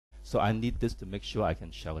So I need this to make sure I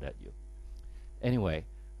can shout at you. Anyway,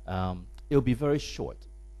 it'll be very short.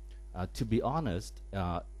 To be honest,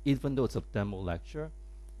 even though it's a demo lecture,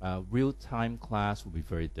 real-time class will be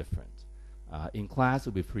very different. In class,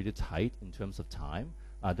 it'll be pretty tight in terms of time.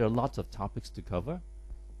 There are lots of topics to cover.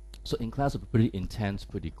 So in class, it'll be pretty intense,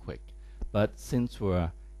 pretty quick. But since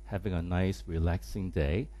we're having a nice, relaxing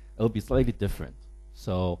day, it'll be slightly different.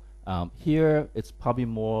 So here, it's probably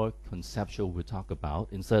more conceptual we'll talk about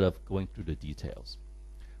instead of going through the details.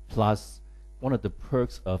 Plus, one of the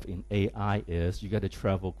perks of in AI is you get to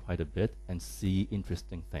travel quite a bit and see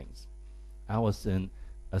interesting things. I was in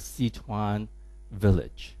a Sichuan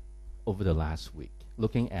village over the last week,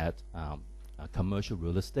 looking at commercial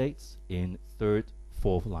real estates in third,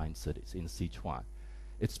 fourth line cities in Sichuan.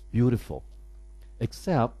 It's beautiful,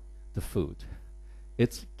 except the food.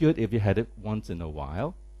 It's good if you had it once in a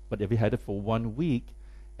while, but if you had it for 1 week,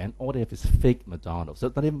 and all they have is fake McDonald's.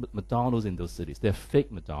 So not even McDonald's in those cities. They have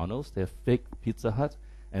fake McDonald's, they have fake Pizza Hut,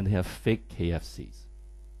 and they have fake KFCs.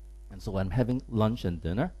 And so I'm having lunch and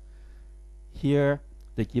dinner. Here,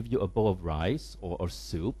 they give you a bowl of rice or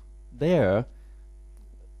soup. There's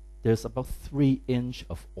about 3 inches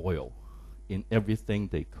of oil in everything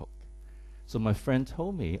they cook. So my friend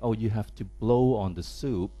told me, oh, you have to blow on the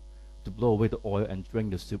soup to blow away the oil and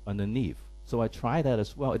drink the soup underneath. So I tried that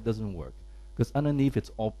as well. It doesn't work, because underneath it's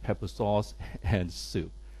all pepper sauce and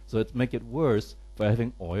soup. So it makes it worse for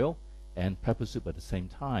having oil and pepper soup at the same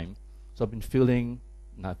time. So I've been feeling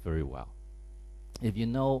not very well. If you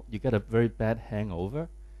know you get a very bad hangover,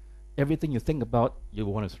 everything you think about, you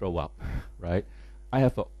want to throw up, right? I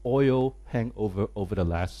have an oil hangover over the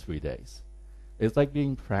last 3 days. It's like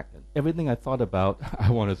being pregnant. Everything I thought about, I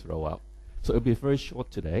want to throw up. So it'll be very short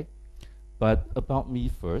today. But about me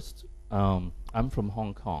first, I'm from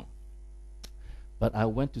Hong Kong. But I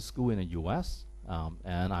went to school in the US,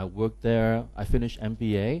 and I worked there. I finished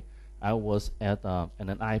MBA. I was at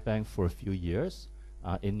an iBank for a few years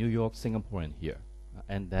in New York, Singapore, and here.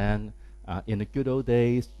 And then in the good old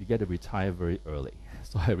days, you get to retire very early.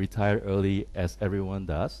 So I retired early, as everyone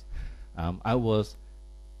does. I was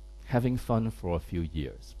having fun for a few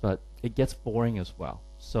years, but it gets boring as well.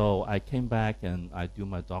 So I came back and I do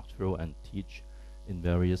my doctoral and teach in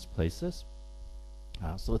various places.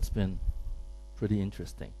 So it's been pretty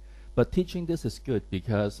interesting. But teaching this is good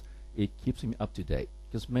because it keeps me up to date.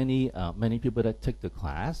 Because many people that take the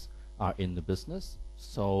class are in the business,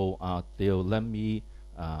 so they'll let me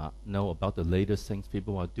know about the latest things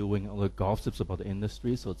people are doing, all the gossips about the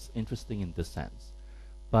industry. So it's interesting in this sense.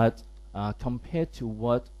 But compared to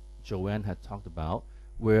what Joanne had talked about,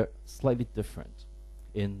 we're slightly different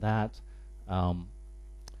in that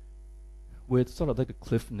we're sort of like the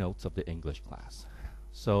cliff notes of the English class.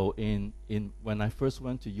 So when I first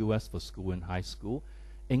went to US for school in high school,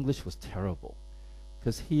 English was terrible.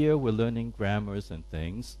 Because here we're learning grammars and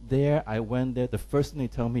things. There, I went there, the first thing they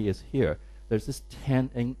tell me is here, there's this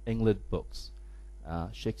 10 English books,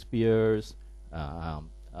 Shakespeare's,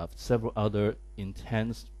 several other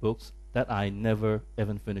intense books that I never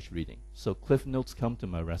even finished reading. So Cliff Notes come to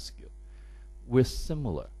my rescue. We're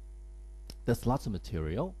similar. There's lots of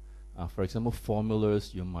material. For example,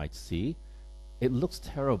 formulas you might see. It looks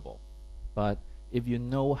terrible, but if you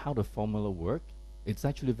know how the formula work, it's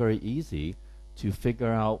actually very easy to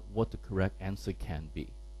figure out what the correct answer can be.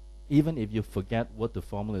 Even if you forget what the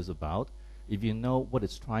formula is about, if you know what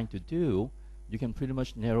it's trying to do, you can pretty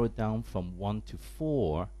much narrow it down from 1 to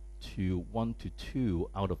 4 to 1 to 2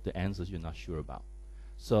 out of the answers you're not sure about.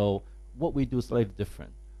 So what we do is slightly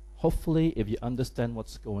different. Hopefully, if you understand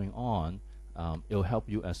what's going on, it'll help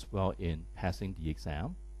you as well in passing the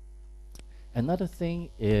exam. Another thing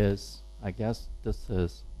is, I guess this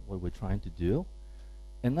is what we're trying to do.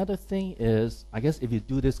 Another thing is, I guess if you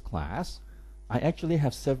do this class, I actually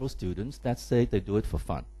have several students that say they do it for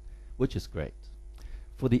fun, which is great.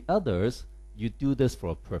 For the others, you do this for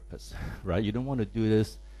a purpose, right? You don't want to do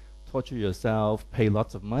this, torture yourself, pay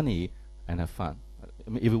lots of money, and have fun. I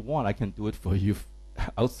mean, if you want, I can do it for you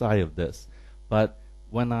outside of this. But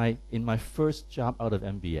in my first job out of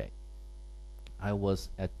MBA, I was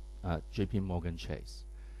at JP Morgan Chase.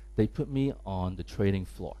 They put me on the trading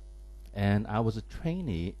floor. And I was a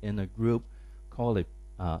trainee in a group called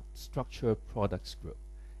a Structured Products Group.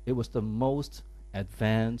 It was the most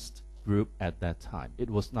advanced group at that time. It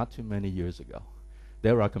was not too many years ago.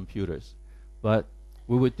 There are computers. But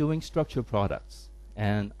we were doing structured products.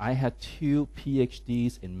 And I had 2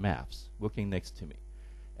 PhDs in maths working next to me.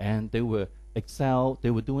 And they were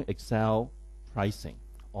doing Excel pricing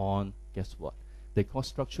on, guess what? They call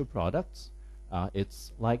structured products.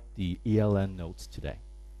 It's like the ELN notes today,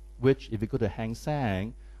 which if you go to Hang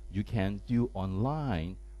Seng, you can do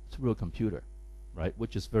online through a computer, right?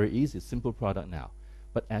 Which is very easy, simple product now.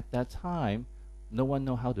 But at that time, no one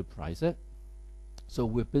know how to price it. So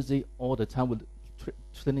we're busy all the time with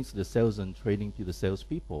training to the sales and training to the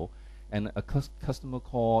salespeople. And a customer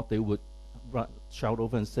call, they would shout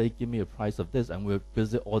over and say, give me a price of this. And we're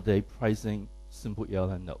busy all day pricing simple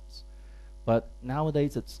ELN notes. But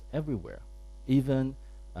nowadays, it's everywhere. Even,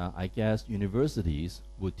 I guess, universities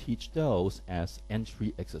would teach those as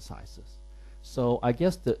entry exercises. So I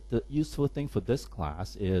guess the useful thing for this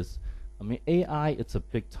class is, I mean, AI, it's a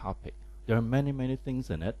big topic. There are many, many things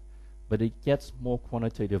in it, but it gets more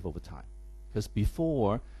quantitative over time. Because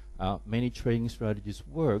before, many trading strategies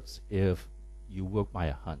works if you work by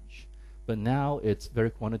a hunch. But now it's very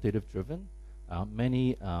quantitative driven.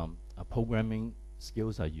 Many programming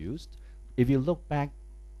skills are used. If you look back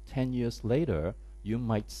 10 years later, you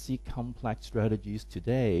might see complex strategies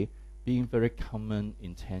today being very common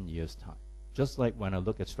in 10 years' time. Just like when I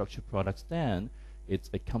look at structured products then, it's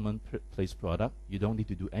a commonplace product. You don't need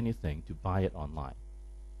to do anything to buy it online.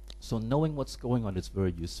 So knowing what's going on is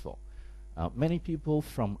very useful. Many people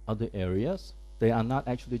from other areas, they are not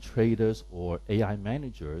actually traders or AI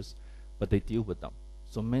managers, but they deal with them.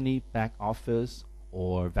 So many back office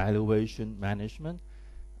or valuation management.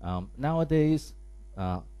 Nowadays,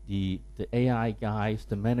 the AI guys,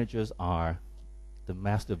 the managers are the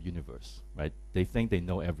master of universe, right? They think they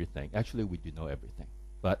know everything. Actually, we do know everything.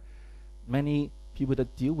 But many people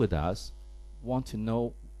that deal with us want to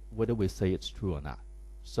know whether we say it's true or not.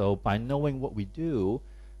 So by knowing what we do,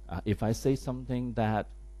 if I say something that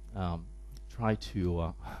try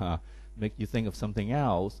to make you think of something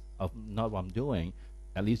else, of not what I'm doing,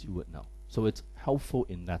 at least you would know. So it's helpful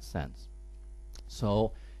in that sense.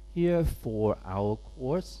 So here for our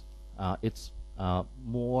course, it's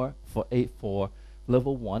more for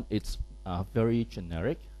level 1, it's very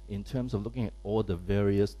generic in terms of looking at all the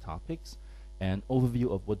various topics and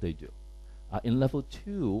overview of what they do. In level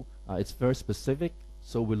 2, it's very specific,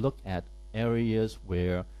 so we look at areas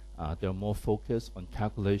where they're more focused on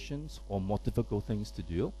calculations or more difficult things to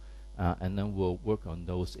do, and then we'll work on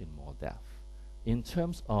those in more depth. In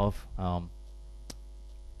terms of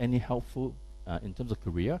any helpful in terms of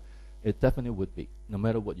career, it definitely would be, no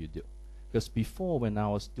matter what you do. Because before, when I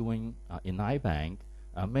was doing in iBank,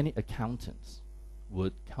 many accountants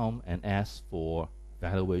would come and ask for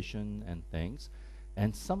valuation and things,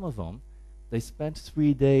 and some of them, they spend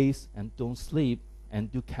 3 days and don't sleep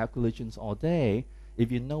and do calculations all day.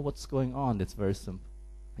 If you know what's going on, it's very simple.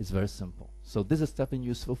 It's very simple. So this is definitely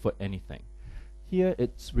useful for anything. Here,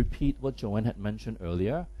 it's repeat what Joanne had mentioned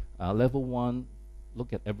earlier. Level 1,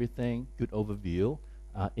 look at everything, good overview.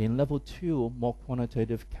 In level 2, more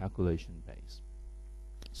quantitative calculation based.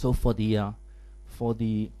 So for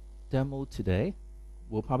the demo today,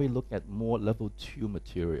 we'll probably look at more level 2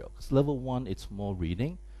 material. Because level 1, it's more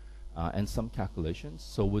reading and some calculations.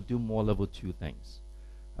 So we'll do more level 2 things.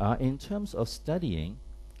 In terms of studying,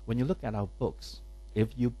 when you look at our books, if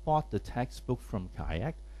you bought the textbook from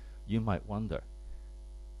CAIA, you might wonder,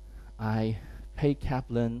 I pay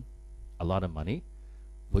Kaplan a lot of money,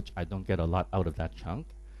 which I don't get a lot out of that chunk.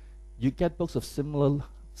 You get books of similar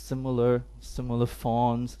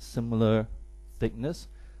fonts, similar thickness.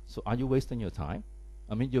 So are you wasting your time?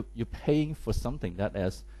 I mean, you're paying for something that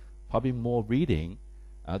has probably more reading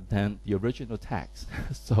than the original text.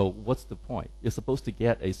 So what's the point? You're supposed to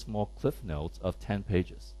get a small cliff notes of 10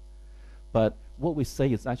 pages. But what we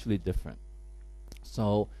say is actually different.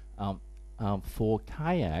 So for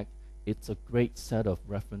CAIA, it's a great set of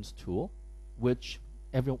reference tool, which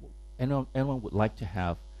anyone would like to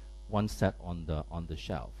have one set on the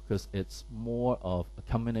shelf, because it's more of a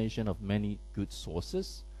combination of many good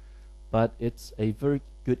sources, but it's a very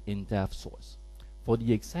good in-depth source. For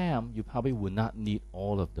the exam, you probably would not need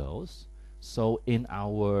all of those. So in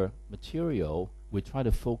our material, we try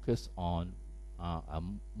to focus on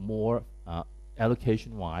more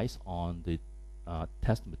allocation-wise on the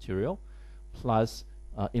test material, plus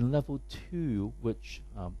in level 2, which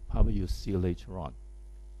probably you'll see later on,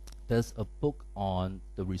 there's a book on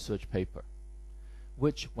the research paper,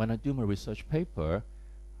 which when I do my research paper,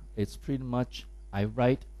 it's pretty much I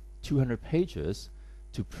write 200 pages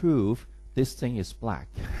to prove this thing is black,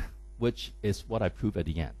 which is what I prove at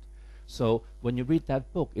the end. So when you read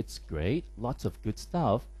that book, it's great, lots of good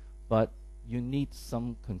stuff, but you need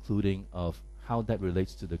some concluding of how that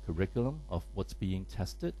relates to the curriculum of what's being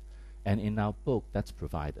tested, and in our book, that's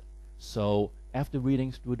provided. So after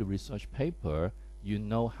reading through the research paper, you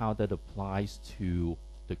know how that applies to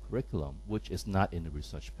the curriculum, which is not in the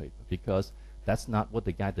research paper, because that's not what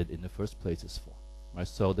the guy did in the first place is for. Right?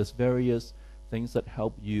 So there's various things that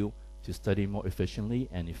help you to study more efficiently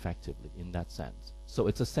and effectively in that sense. So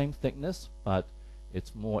it's the same thickness, but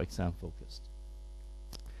it's more exam focused.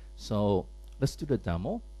 So let's do the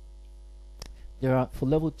demo. There are, for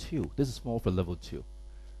level 2, this is more for level 2.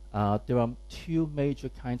 There are two major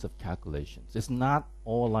kinds of calculations. It's not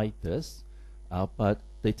all like this, but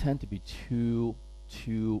they tend to be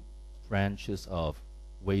two branches of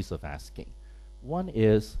ways of asking. One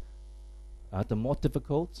is the more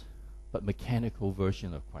difficult but mechanical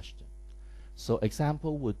version of question. So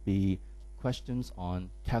example would be questions on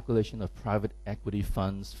calculation of private equity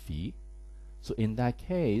funds fee. So in that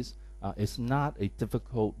case, it's not a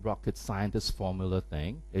difficult rocket scientist formula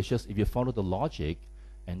thing. It's just if you follow the logic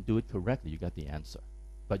and do it correctly, you get the answer.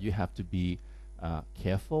 But you have to be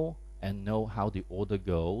careful and know how the order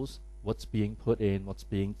goes, what's being put in, what's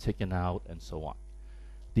being taken out, and so on.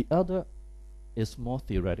 The other is more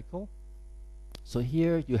theoretical. So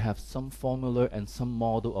here you have some formula and some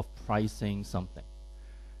model of pricing something.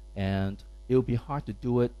 And it will be hard to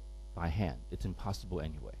do it by hand. It's impossible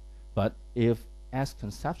anyway. But if asked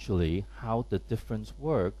conceptually how the difference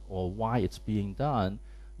work or why it's being done,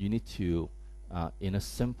 you need to, in a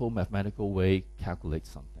simple mathematical way, calculate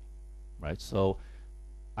something, right? So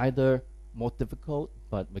either more difficult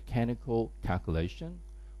but mechanical calculation,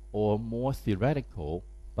 or more theoretical,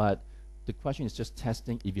 but the question is just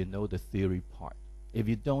testing if you know the theory part. If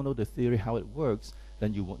you don't know the theory, how it works,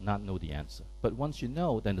 then you will not know the answer. But once you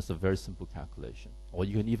know, then it's a very simple calculation. Or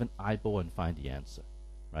you can even eyeball and find the answer,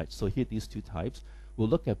 right? So here, these two types, we'll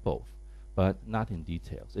look at both, but not in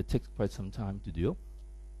details. It takes quite some time to do.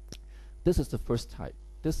 This is the first type.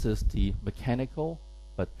 This is the mechanical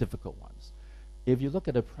but difficult ones. If you look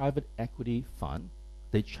at a private equity fund,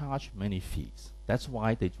 they charge many fees. That's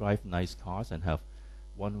why they drive nice cars and have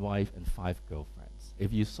one wife and 5 girlfriends.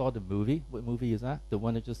 If you saw the movie, what movie is that? The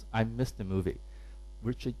one that just, I missed the movie.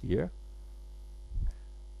 Richard Gere?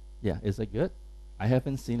 Yeah, is it good? I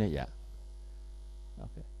haven't seen it yet.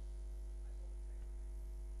 Okay.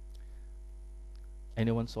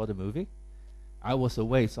 Anyone saw the movie? I was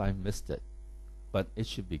away, so I missed it. But it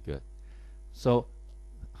should be good. So,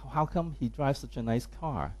 how come he drives such a nice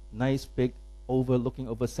car? Nice, big, looking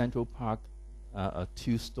over Central Park, a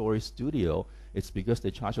 2-story studio. It's because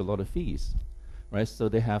they charge a lot of fees, right? So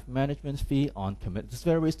they have management fee on commit. There's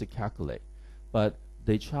various ways to calculate, but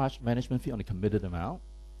they charge management fee on a committed amount.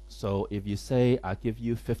 So if you say, I give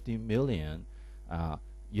you 50 million,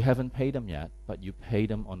 you haven't paid them yet, but you pay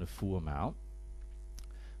them on the full amount.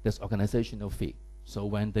 There's organizational fee. So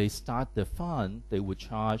when they start the fund, they would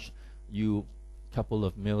charge you a couple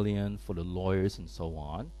of million for the lawyers and so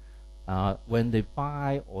on. When they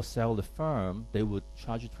buy or sell the firm, they would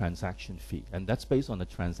charge a transaction fee, and that's based on the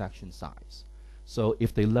transaction size. So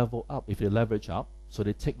if they level up, if they leverage up, so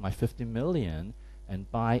they take my 50 million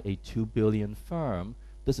and buy a 2 billion firm,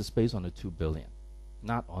 this is based on the 2 billion,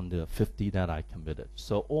 not on the 50 that I committed.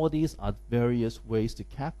 So all these are various ways to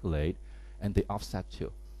calculate, and they offset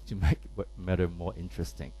too, to make the matter more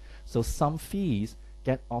interesting. So some fees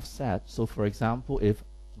get offset. So for example, if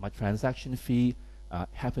my transaction fee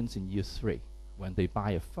happens in year 3 when they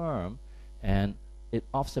buy a firm, and it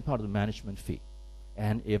offsets part of the management fee.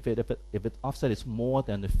 And if it offset is more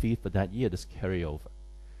than the fee for that year, this carry over.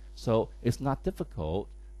 So it's not difficult,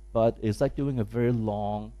 but it's like doing a very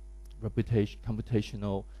long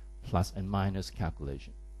computational plus and minus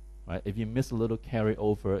calculation, right? If you miss a little carry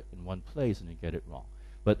over in one place and you get it wrong.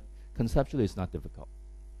 But conceptually, it's not difficult.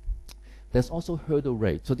 There's also hurdle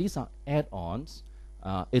rate. So these are add-ons.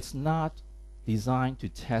 It's not designed to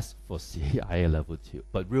test for CAIA level 2,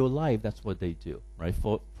 but real life, that's what they do, right?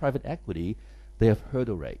 For private equity, they have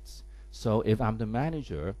hurdle rates. So if I'm the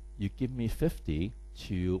manager, you give me 50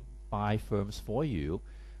 to buy firms for you,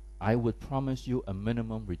 I would promise you a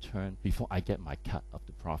minimum return before I get my cut of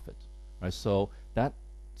the profit, right? So that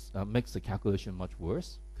makes the calculation much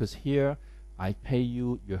worse, because here I pay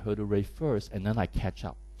you your hurdle rate first, and then I catch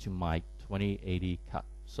up to my 20/80 cut.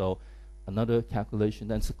 So another calculation,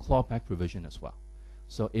 then it's a clawback provision as well.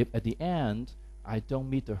 So if at the end I don't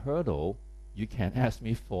meet the hurdle, you can ask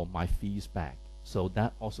me for my fees back. So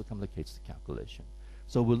that also complicates the calculation.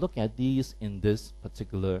 So we'll look at these in this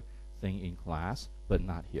particular thing in class, but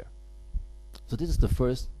not here. So this is the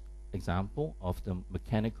first example of the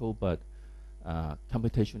mechanical but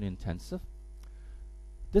computationally intensive.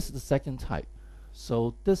 This is the second type.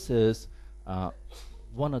 So this is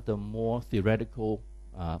one of the more theoretical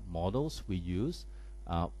models we use.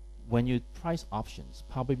 When you price options,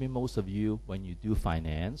 probably most of you, when you do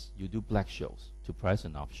finance, you do Black-Scholes to price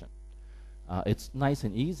an option. It's nice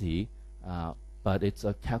and easy, but it's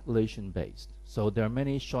a calculation based. So there are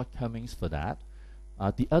many shortcomings for that.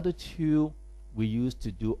 The other two we use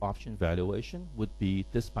to do option valuation would be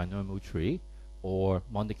this binomial tree or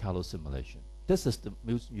Monte Carlo simulation. This is the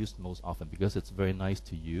used most often because it's very nice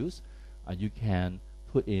to use. You can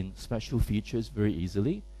put in special features very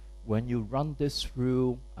easily. When you run this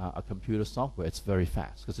through a computer software, it's very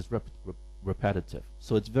fast because it's repetitive.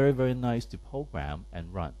 So it's very, very nice to program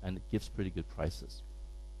and run, and it gives pretty good prices.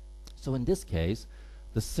 So in this case,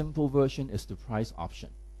 the simple version is the price option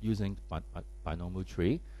using binomial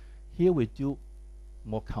tree. Here we do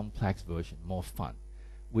more complex version, more fun.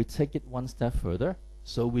 We take it one step further.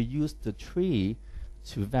 So we use the tree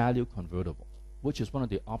to value convertible, which is one of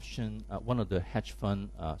the one of the hedge fund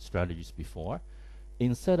strategies before.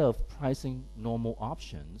 Instead of pricing normal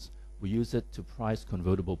options, we use it to price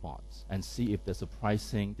convertible bonds and see if there's a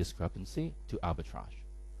pricing discrepancy to arbitrage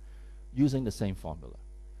using the same formula.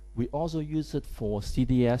 We also use it for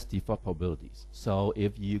CDS default probabilities. So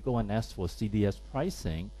if you go and ask for CDS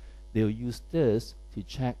pricing, they'll use this to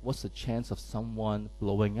check what's the chance of someone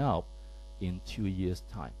blowing up in 2 years'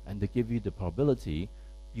 time. And they give you the probability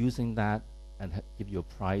using that and give you a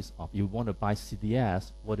price of, you want to buy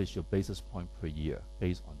CDS, what is your basis point per year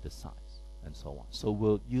based on this size, and so on. So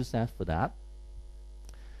we'll use that for that.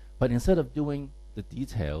 But instead of doing the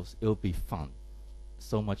details, it'll be fun.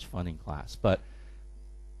 So much fun in class. But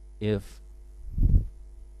if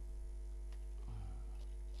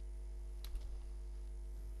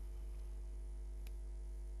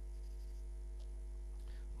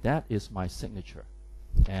that is my signature,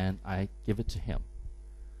 and I give it to him.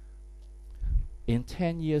 In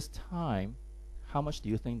 10 years' time, how much do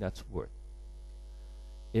you think that's worth?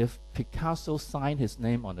 If Picasso signed his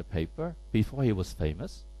name on the paper before he was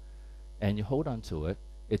famous, and you hold on to it,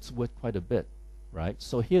 it's worth quite a bit, right?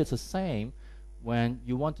 So here it's the same. When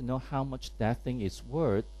you want to know how much that thing is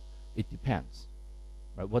worth, it depends,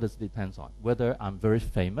 right? What does it depend on? Whether I'm very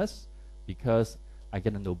famous because I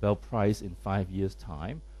get a Nobel Prize in 5 years'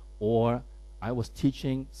 time, or I was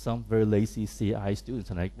teaching some very lazy CAIA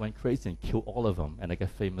students and I went crazy and killed all of them and I get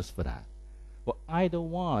famous for that. Well, either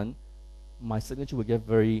one, my signature will get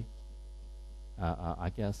very,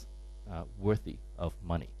 I guess, worthy of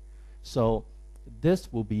money. So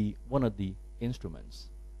this will be one of the instruments.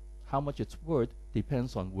 How much it's worth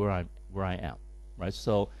depends on where I am, right?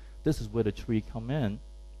 So this is where the tree come in.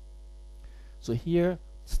 So here,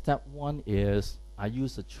 step one is I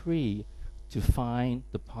use a tree to find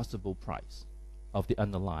the possible price of the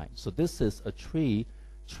underlying. So this is a tree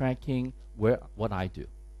tracking what I do,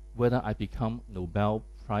 whether I become Nobel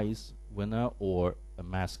Prize winner or a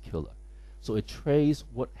mass killer. So it traces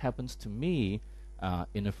what happens to me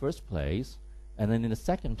in the first place, and then in the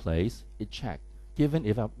second place, it checks. Given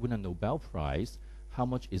if I win a Nobel Prize, how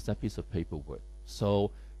much is that piece of paper worth?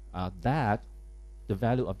 So the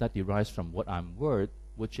value of that derives from what I'm worth,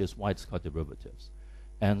 which is why it's called derivatives.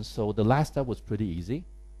 And so the last step was pretty easy.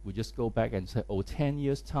 We just go back and say, 10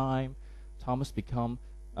 years' time, Thomas become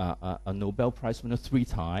a Nobel Prize winner 3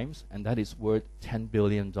 times, and that is worth $10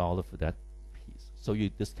 billion for that piece. So you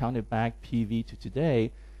discount it back, PV to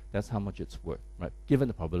today, that's how much it's worth, right? Given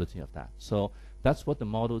the probability of that. So that's what the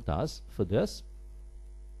model does for this.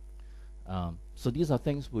 So these are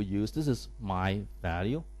things we use. This is my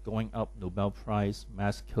value going up, Nobel Prize,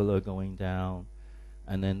 mass killer going down,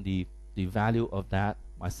 and then the value of that,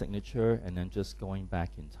 my signature, and then just going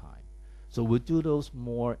back in time. So we'll do those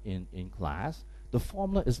more in class. The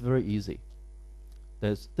formula is very easy.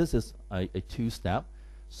 This is a 2-step,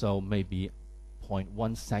 so maybe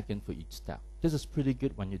 0.1 second for each step. This is pretty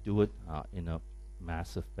good when you do it in a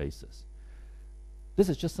massive basis. This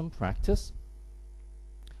is just some practice.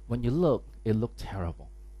 When you look, it looks terrible.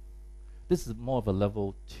 This is more of a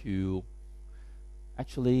level 2.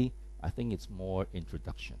 Actually, I think it's more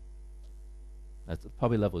introduction. That's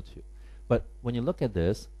probably level 2. But when you look at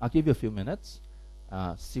this, I'll give you a few minutes.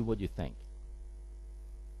 See what you think.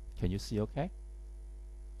 Can you see okay?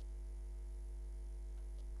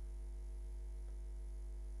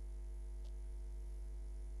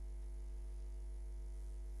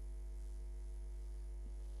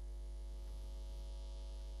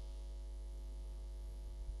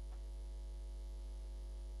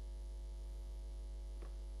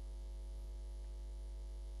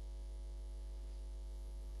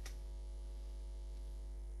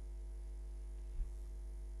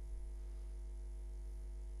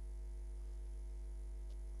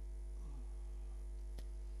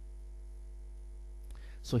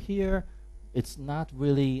 So here, it's not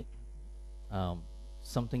really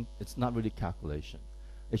it's not really calculation.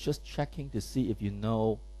 It's just checking to see if you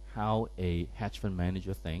know how a hedge fund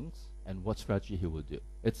manager thinks and what strategy he will do.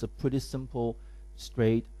 It's a pretty simple,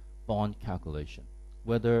 straight bond calculation.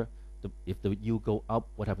 Whether if the yield go up,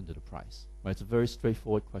 what happened to the price? Right? It's a very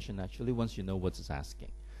straightforward question actually once you know what it's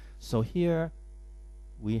asking. So here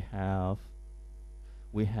we have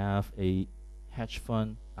a hedge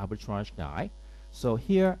fund arbitrage guy. So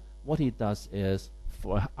here what he does is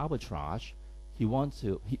for arbitrage,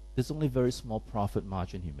 there's only very small profit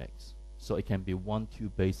margin he makes. So it can be 1-2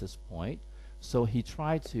 basis point. So he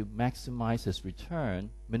tried to maximize his return,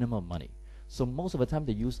 minimum money. So most of the time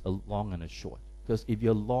they use a long and a short. Because if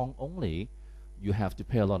you're long only, you have to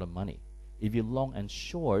pay a lot of money. If you're long and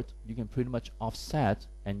short, you can pretty much offset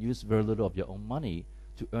and use very little of your own money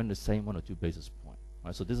to earn the same 1 or 2 basis point.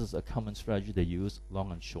 Right? So this is a common strategy they use,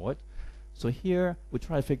 long and short. So here we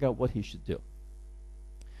try to figure out what he should do.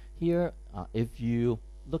 Here, if you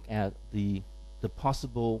look at the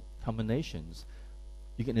possible combinations,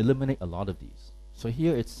 you can eliminate a lot of these. So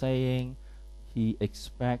here it's saying he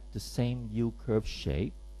expects the same yield curve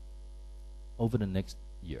shape over the next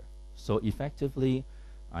year. So effectively,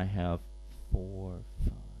 I have 4,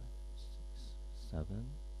 5, 6, 7.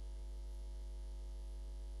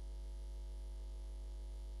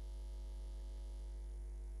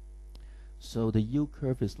 So the yield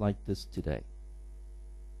curve is like this today.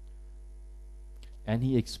 And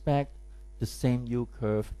he expects the same yield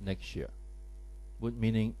curve next year,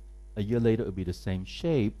 meaning a year later it will be the same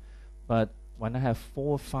shape. But when I have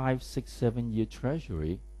 4, 5, 6, 7 year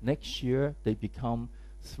treasury, next year they become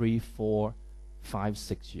 3, 4, 5,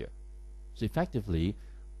 6 year. So effectively,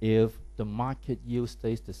 if the market yield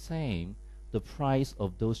stays the same, the price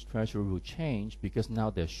of those treasury will change because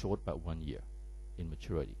now they're short by 1 year in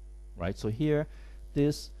maturity, right? So here,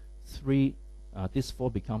 this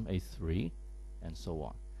 4 become a 3, and so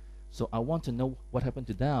on. So I want to know what happened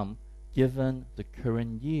to them given the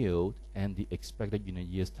current yield and the expected in a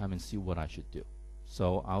year's time and see what I should do.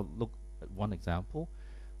 So I'll look at one example.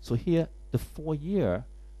 So here, the 4-year,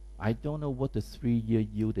 I don't know what the 3-year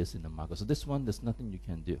yield is in the market. So this one, there's nothing you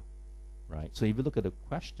can do, right? So if you look at the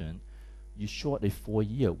question, you short a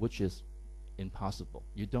 4-year, which is impossible.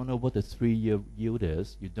 You don't know what the 3-year yield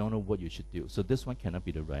is. You don't know what you should do. So this one cannot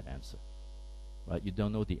be the right answer, right? You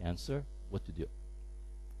don't know the answer, what to do.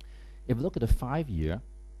 If you look at the 5-year,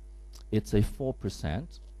 it's a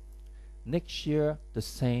 4%. Next year, the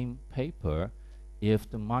same paper, if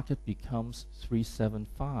the market becomes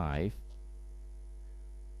 375,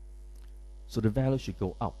 so the value should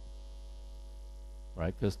go up,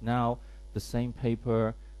 right? Because now the same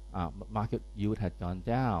paper, market yield had gone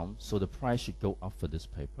down, so the price should go up for this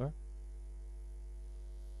paper.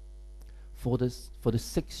 For the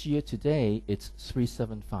 6-year today, it's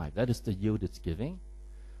 375. That is the yield it's giving.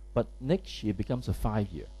 But next year becomes a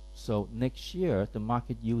 5-year. So next year, the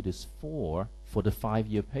market yield is 4 for the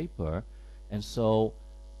 5-year paper. And so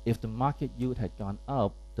if the market yield had gone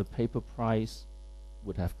up, the paper price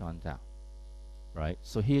would have gone down, right?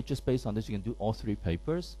 So here, just based on this, you can do all 3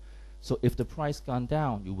 papers. So if the price gone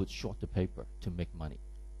down, you would short the paper to make money,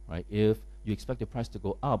 right? If you expect the price to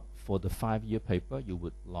go up for the 5-year paper, you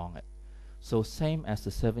would long it. So same as the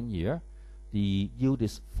 7-year, the yield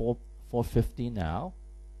is 450 now.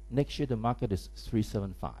 Next year, the market is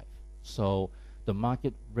 375. So the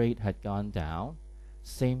market rate had gone down.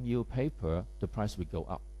 Same yield paper, the price would go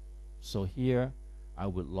up. So here, I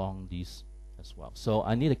would long these as well. So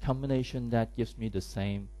I need a combination that gives me the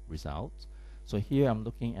same result. So here, I'm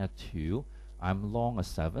looking at 2. I'm long a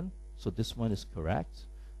 7. So this one is correct.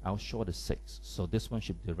 I'll short a 6. So this one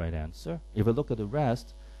should be the right answer. If I look at the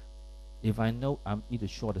rest, if I know I'm either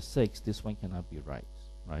short a 6, this one cannot be right.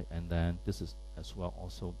 Right, and then this is as well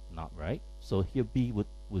also not right. So here B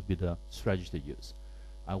would be the strategy to use.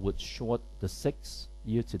 I would short the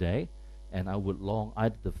 6-year today, and I would long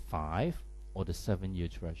either the 5 or the 7-year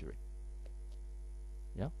treasury.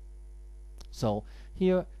 Yeah. So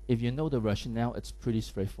here, if you know the rationale, it's pretty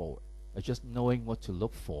straightforward. It's just knowing what to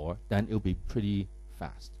look for, then it'll be pretty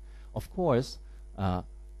fast. Of course, all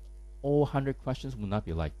 100 questions will not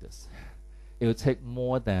be like this. It will take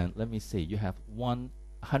more than, let me see, you have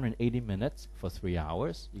 180 minutes for 3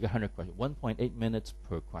 hours. You get 100 questions, 1.8 minutes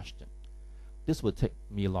per question. This would take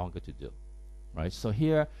me longer to do, right? So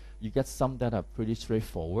here, you get some that are pretty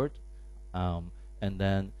straightforward, and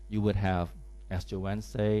then you would have, as Joanne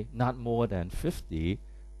say, not more than 50%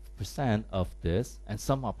 of this, and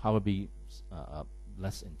some are probably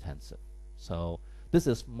less intensive. So this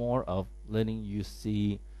is more of letting you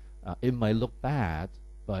see, it might look bad,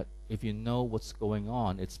 but if you know what's going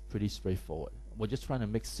on, it's pretty straightforward. We're just trying to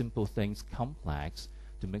make simple things complex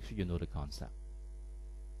to make sure you know the concept.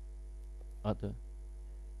 Other?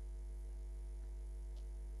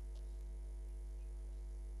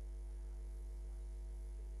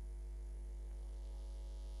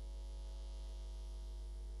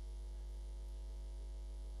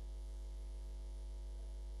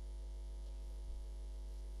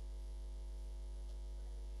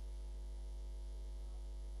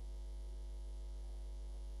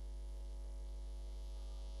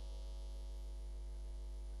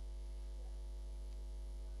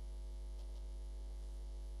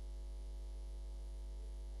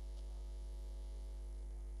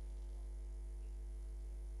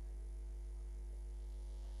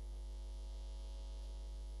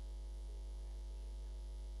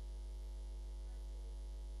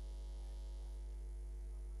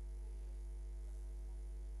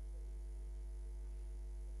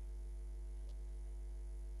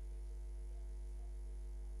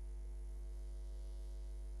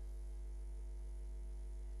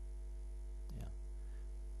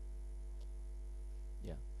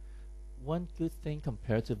 one good thing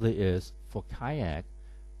comparatively is for kayak,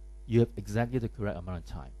 you have exactly the correct amount of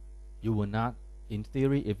time. You will not, in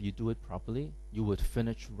theory, if you do it properly, you would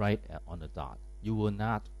finish right on the dot. You will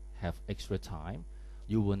not have extra time.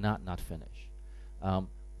 You will not finish.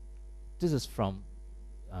 This is from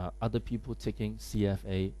other people taking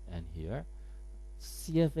CFA and here.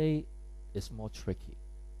 CFA is more tricky.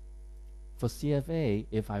 For CFA,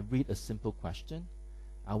 if I read a simple question,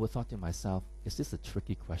 I would thought to myself, is this a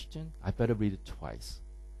tricky question? I better read it twice.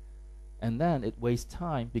 And then it wastes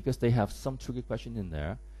time because they have some tricky question in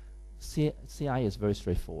there. CAIA is very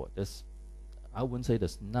straightforward. I wouldn't say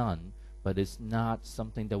there's none, but it's not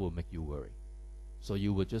something that will make you worry. So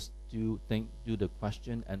you would just do the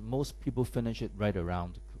question, and most people finish it right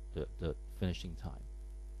around the finishing time.